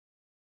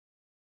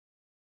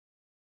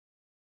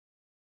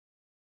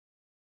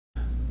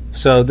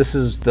So this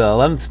is the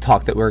 11th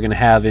talk that we're going to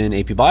have in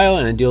AP Bio,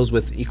 and it deals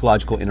with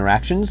ecological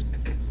interactions.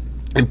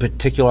 In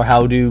particular,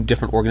 how do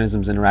different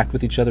organisms interact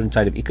with each other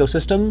inside of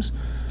ecosystems.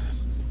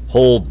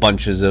 Whole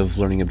bunches of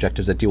learning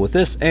objectives that deal with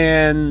this,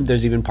 and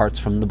there's even parts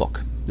from the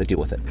book that deal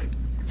with it.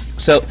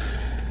 So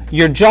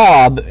your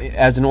job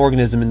as an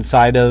organism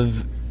inside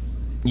of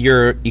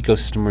your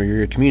ecosystem or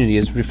your community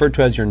is referred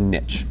to as your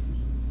niche.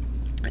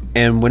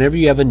 And whenever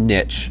you have a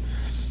niche,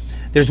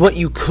 there's what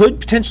you could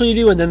potentially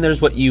do, and then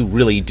there's what you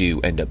really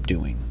do end up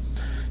doing.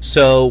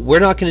 So we're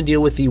not going to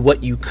deal with the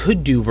what you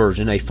could do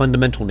version, a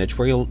fundamental niche.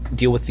 We're going to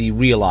deal with the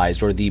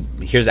realized, or the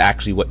here's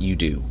actually what you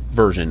do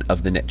version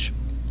of the niche.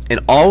 In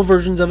all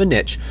versions of a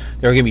niche,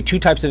 there are going to be two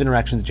types of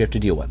interactions that you have to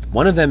deal with.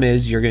 One of them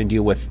is you're going to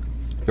deal with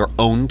your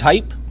own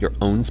type, your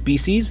own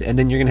species, and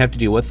then you're going to have to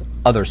deal with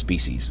other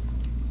species.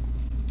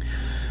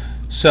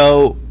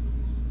 So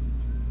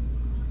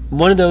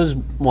one of those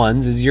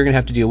ones is you're going to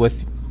have to deal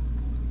with,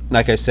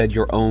 like I said,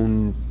 your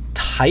own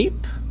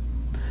type.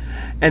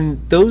 And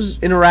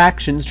those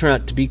interactions turn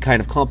out to be kind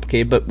of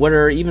complicated, but what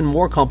are even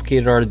more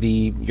complicated are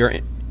you're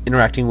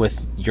interacting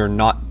with your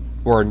not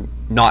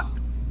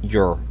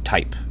your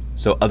type,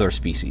 so other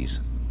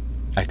species.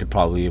 I could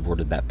probably have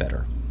worded that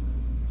better.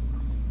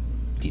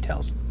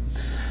 Details.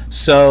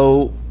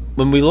 So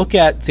when we look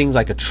at things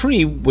like a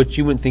tree, which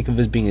you wouldn't think of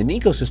as being an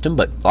ecosystem,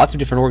 but lots of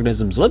different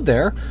organisms live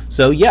there,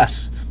 so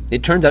yes,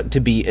 it turns out to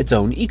be its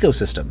own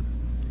ecosystem.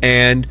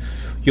 And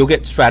you'll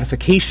get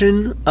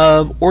stratification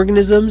of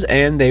organisms,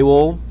 and they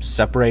will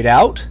separate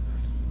out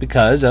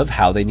because of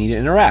how they need to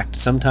interact.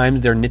 Sometimes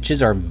their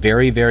niches are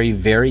very, very,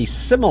 very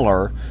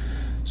similar,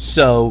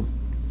 so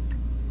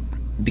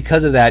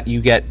because of that, you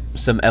get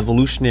some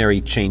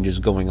evolutionary changes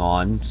going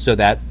on so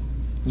that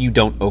you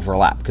don't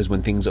overlap. Because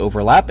when things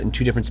overlap and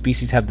two different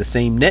species have the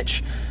same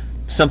niche,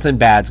 something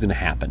bad's going to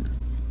happen.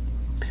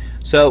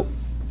 So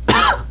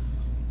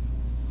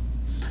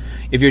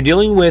if you're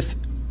dealing with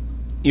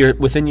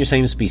within your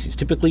same species,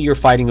 typically you're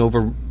fighting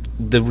over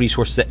the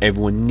resources that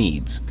everyone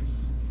needs.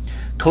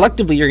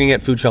 Collectively, you're going to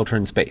get food, shelter,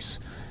 and space.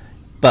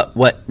 But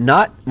what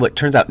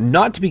turns out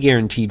not to be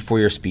guaranteed for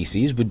your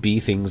species would be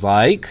things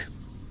like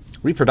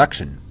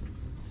reproduction.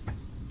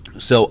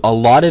 So a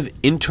lot of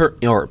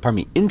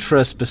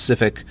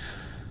intra-specific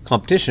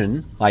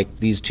competition, like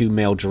these two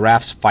male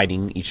giraffes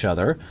fighting each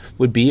other,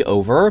 would be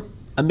over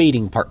a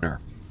mating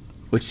partner,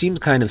 which seems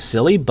kind of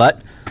silly,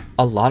 but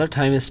a lot of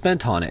time is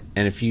spent on it.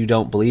 And if you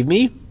don't believe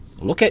me,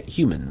 look at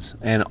humans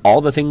and all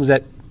the things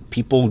that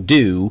people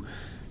do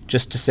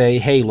just to say,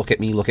 hey, look at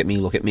me, look at me,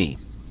 look at me.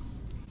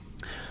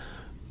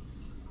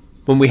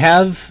 When we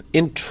have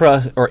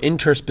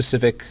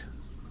interspecific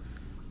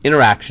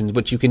interactions,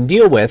 what you can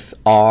deal with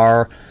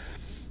are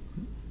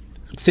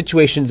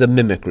situations of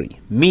mimicry,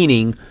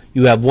 meaning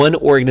you have one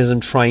organism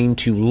trying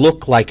to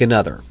look like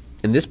another.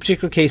 In this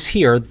particular case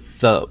here,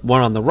 the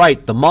one on the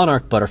right, the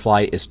monarch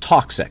butterfly, is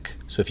toxic.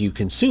 So if you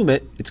consume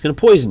it, it's going to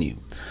poison you.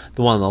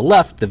 The one on the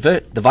left,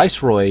 the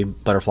viceroy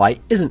butterfly,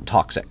 isn't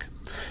toxic.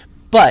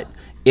 But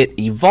it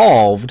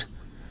evolved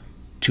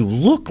to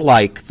look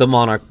like the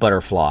monarch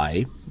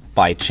butterfly.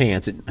 By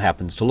chance, it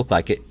happens to look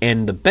like it.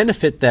 And the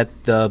benefit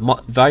that the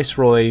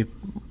viceroy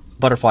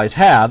butterflies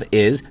have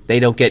is they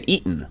don't get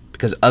eaten,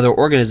 because other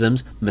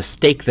organisms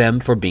mistake them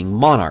for being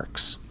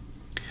monarchs.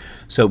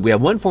 So we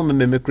have one form of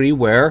mimicry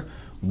where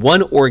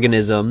one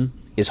organism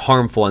is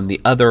harmful and the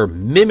other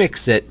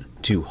mimics it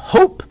to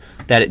hope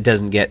that it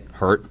doesn't get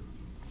hurt.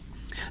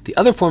 The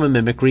other form of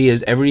mimicry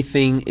is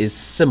everything is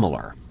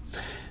similar.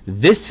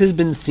 This has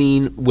been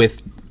seen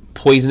with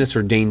poisonous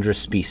or dangerous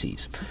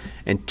species.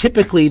 And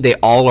typically they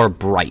all are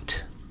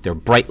bright. They're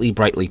brightly,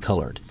 brightly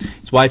colored.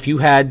 It's why if you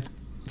had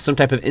some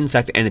type of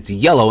insect and it's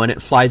yellow and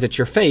it flies at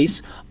your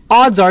face,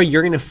 odds are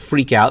you're going to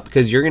freak out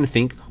because you're going to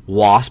think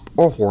wasp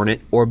or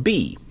hornet or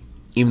bee,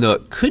 even though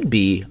it could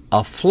be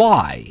a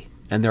fly.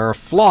 And there are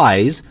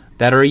flies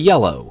that are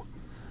yellow.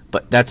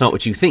 But that's not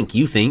what you think.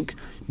 You think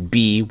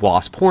bee,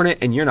 wasp, hornet,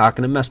 and you're not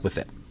going to mess with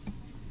it.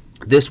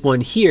 This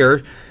one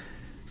here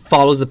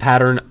follows the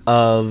pattern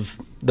of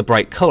the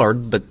bright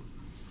colored, but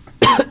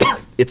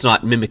it's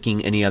not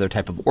mimicking any other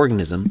type of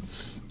organism.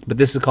 But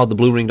this is called the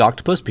blue-ringed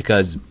octopus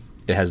because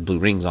it has blue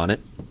rings on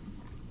it.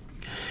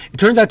 It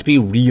turns out to be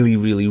really,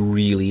 really,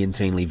 really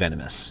insanely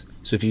venomous.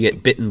 So if you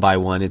get bitten by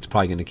one, it's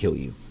probably going to kill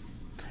you.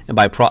 And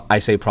I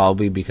say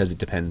probably because it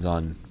depends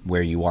on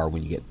where you are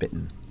when you get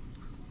bitten.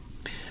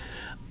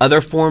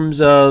 Other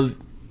forms of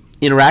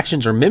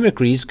interactions or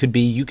mimicries could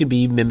be you could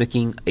be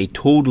mimicking a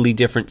totally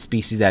different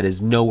species that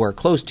is nowhere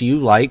close to you,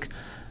 like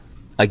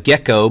a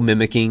gecko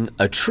mimicking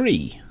a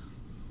tree.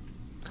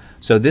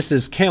 So this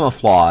is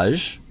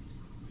camouflage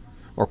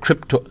or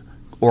cryptic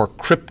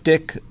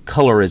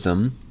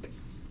colorism.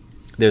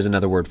 There's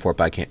another word for it,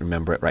 but I can't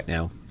remember it right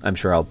now. I'm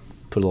sure I'll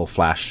put a little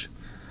flash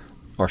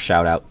or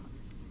shout out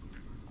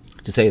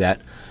to say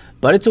that.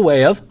 But it's a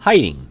way of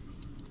hiding.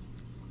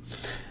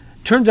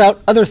 Turns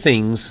out other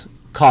things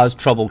cause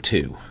trouble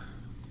too.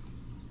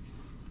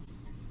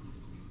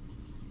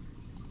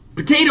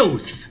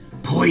 Potatoes,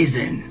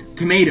 poison.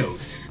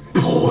 Tomatoes,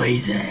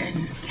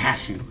 poison.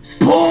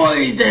 cashews.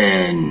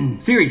 Poison!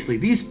 Seriously,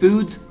 these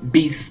foods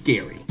be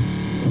scary.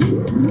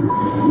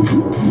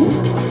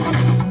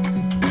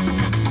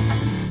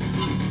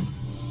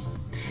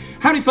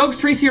 Howdy folks,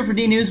 Trace here for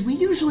D-News. We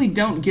usually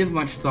don't give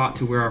much thought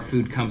to where our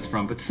food comes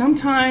from, but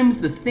sometimes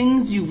the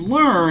things you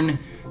learn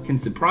can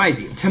surprise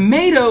you.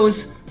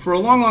 Tomatoes, for a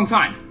long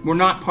time, were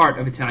not part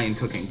of Italian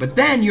cooking, but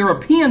then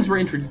Europeans were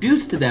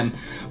introduced to them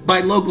by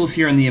locals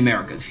here in the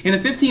Americas. In the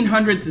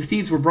 1500s, the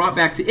seeds were brought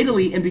back to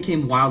Italy and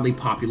became wildly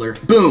popular.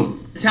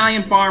 Boom!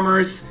 Italian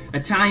farmers,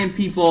 Italian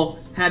people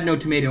had no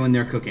tomato in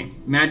their cooking.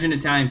 Imagine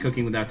Italian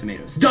cooking without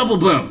tomatoes. Double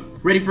boom!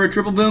 Ready for a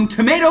triple boom?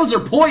 Tomatoes are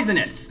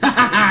poisonous! Ha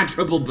ha ha!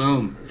 Triple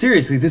boom!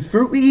 Seriously, this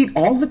fruit we eat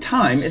all the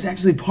time is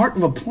actually part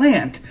of a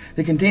plant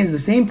that contains the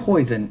same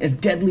poison as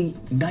deadly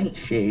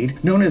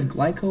nightshade, known as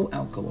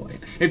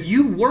glycoalkaloid. If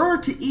you were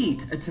to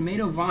eat a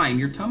tomato vine,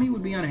 your tummy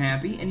would be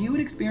unhappy and you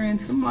would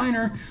experience some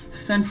minor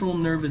central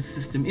nervous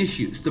system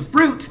issues. The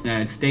fruit, in the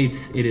United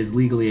States, it is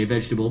legally a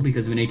vegetable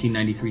because of an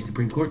 1893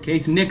 Supreme Court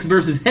case, Nix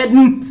versus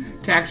Hedden.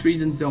 Tax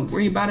reasons, don't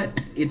worry about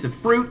it. It's a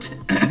fruit.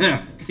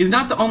 Is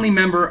not the only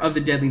member of the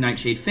deadly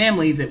nightshade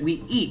family that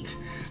we eat.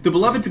 The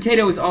beloved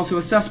potato is also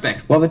a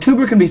suspect. While the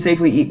tuber can be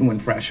safely eaten when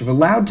fresh, if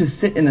allowed to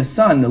sit in the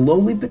sun, the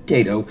lowly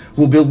potato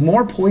will build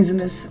more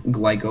poisonous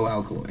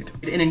glycoalkaloid.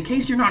 And in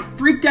case you're not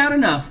freaked out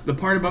enough, the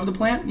part above the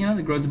plant, you know,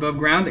 that grows above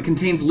ground, that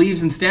contains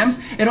leaves and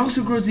stems, it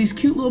also grows these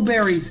cute little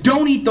berries.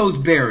 Don't eat those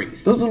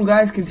berries. Those little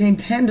guys contain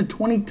 10 to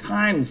 20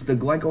 times the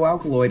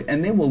glycoalkaloid,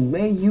 and they will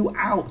lay you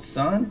out,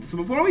 son. So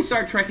before we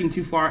start trekking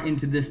too far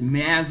into this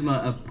miasma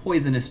of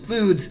poisonous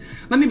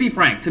foods, let me be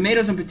frank.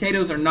 Tomatoes and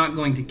potatoes are not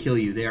going to kill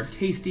you. They are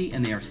tasty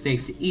and they are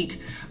safe to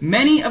eat.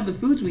 Many of the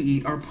foods we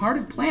eat are part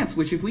of plants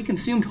which, if we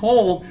consumed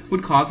whole,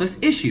 would cause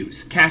us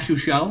issues. Cashew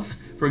shells,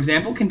 for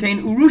example, contain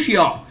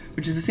urushiol,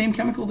 which is the same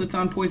chemical that's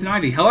on poison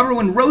ivy. However,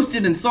 when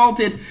roasted and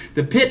salted,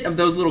 the pit of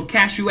those little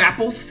cashew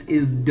apples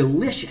is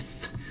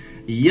delicious.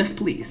 Yes,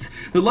 please.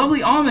 The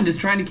lovely almond is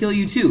trying to kill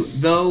you too,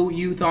 though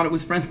you thought it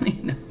was friendly.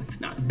 No,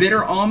 it's not.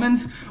 Bitter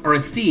almonds are a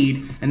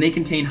seed, and they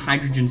contain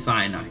hydrogen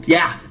cyanide.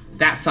 Yeah,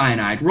 that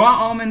cyanide. Raw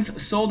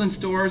almonds sold in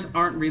stores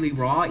aren't really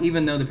raw,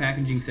 even though the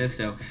packaging says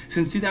so.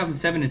 Since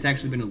 2007, it's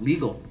actually been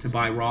illegal to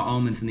buy raw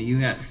almonds in the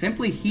U.S.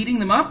 Simply heating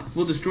them up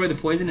will destroy the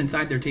poison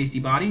inside their tasty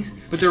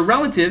bodies. But their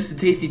relatives, the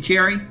tasty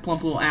cherry,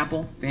 plump little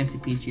apple, fancy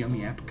peach,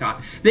 yummy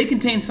apricot, they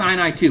contain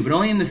cyanide too, but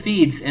only in the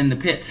seeds and the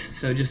pits.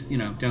 So just, you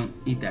know, don't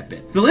eat that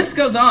bit. The list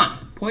goes on.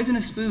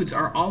 Poisonous foods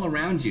are all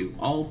around you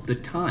all the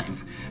time,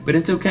 but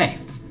it's okay.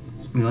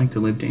 We like to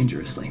live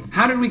dangerously.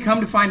 How did we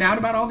come to find out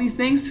about all these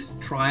things?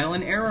 Trial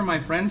and error, my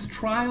friends.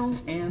 Trial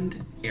and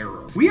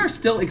error. We are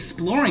still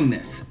exploring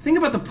this. Think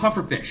about the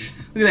pufferfish.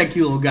 Look at that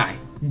cute little guy.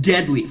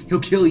 Deadly. He'll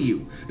kill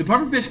you. The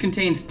pufferfish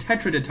contains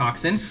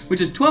tetrodotoxin,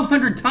 which is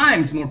 1,200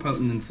 times more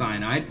potent than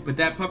cyanide, but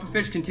that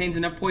pufferfish contains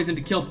enough poison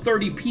to kill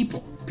 30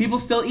 people. People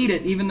still eat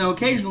it, even though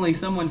occasionally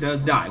someone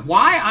does die.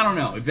 Why? I don't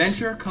know.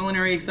 Adventure?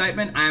 Culinary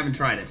excitement? I haven't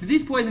tried it. Do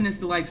these poisonous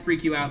delights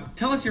freak you out?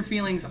 Tell us your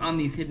feelings on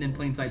these hidden in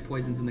plain sight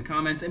poisons in the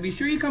comments, and be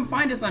sure you come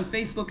find us on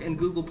Facebook and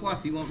Google+.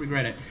 You won't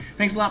regret it.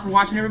 Thanks a lot for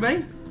watching,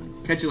 everybody.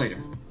 Catch you later.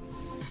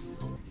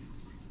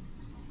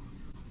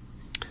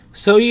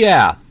 So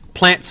yeah,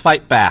 plants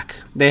fight back.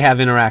 They have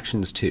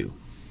interactions too.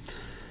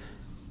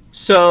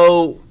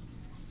 So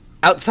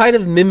outside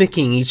of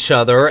mimicking each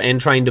other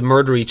and trying to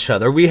murder each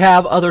other, we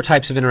have other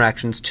types of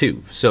interactions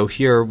too. So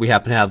here we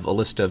happen to have a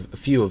list of a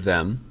few of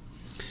them.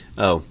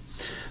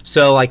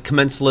 So like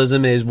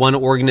commensalism is one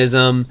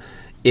organism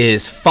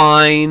is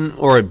fine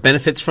or it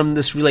benefits from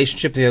this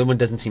relationship, the other one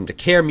doesn't seem to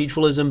care.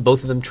 Mutualism,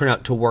 both of them turn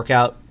out to work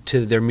out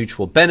to their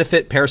mutual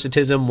benefit.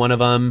 Parasitism, one of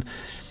them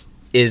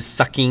is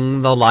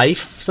sucking the life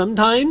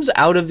sometimes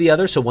out of the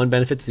other, so one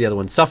benefits, the other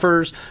one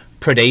suffers.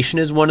 Predation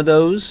is one of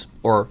those,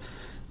 or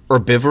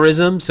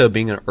herbivorism, so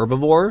being an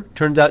herbivore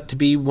turns out to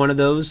be one of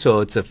those, so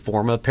it's a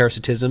form of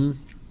parasitism.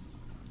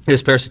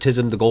 Here's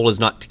parasitism, the goal is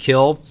not to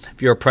kill. If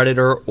you're a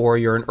predator or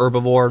you're an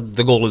herbivore,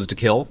 the goal is to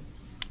kill.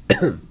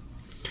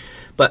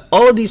 But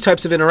all of these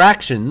types of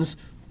interactions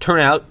turn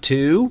out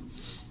to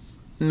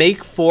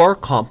make for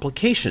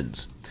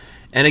complications.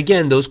 And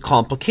again, those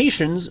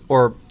complications,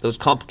 or those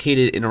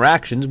complicated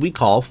interactions, we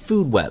call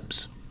food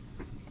webs.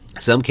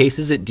 In some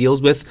cases, it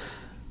deals with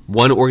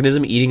one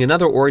organism eating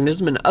another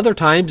organism, and other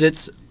times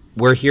it's,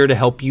 we're here to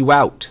help you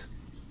out.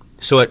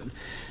 So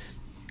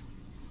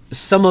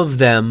some of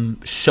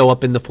them show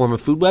up in the form of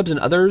food webs, and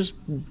others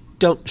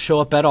don't show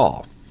up at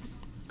all,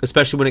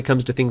 especially when it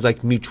comes to things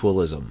like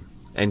mutualism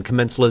and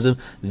commensalism.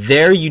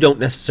 There you don't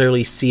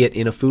necessarily see it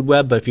in a food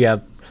web, but if you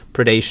have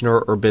predation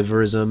or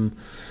herbivorism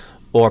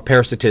or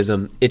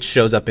parasitism, it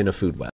shows up in a food web.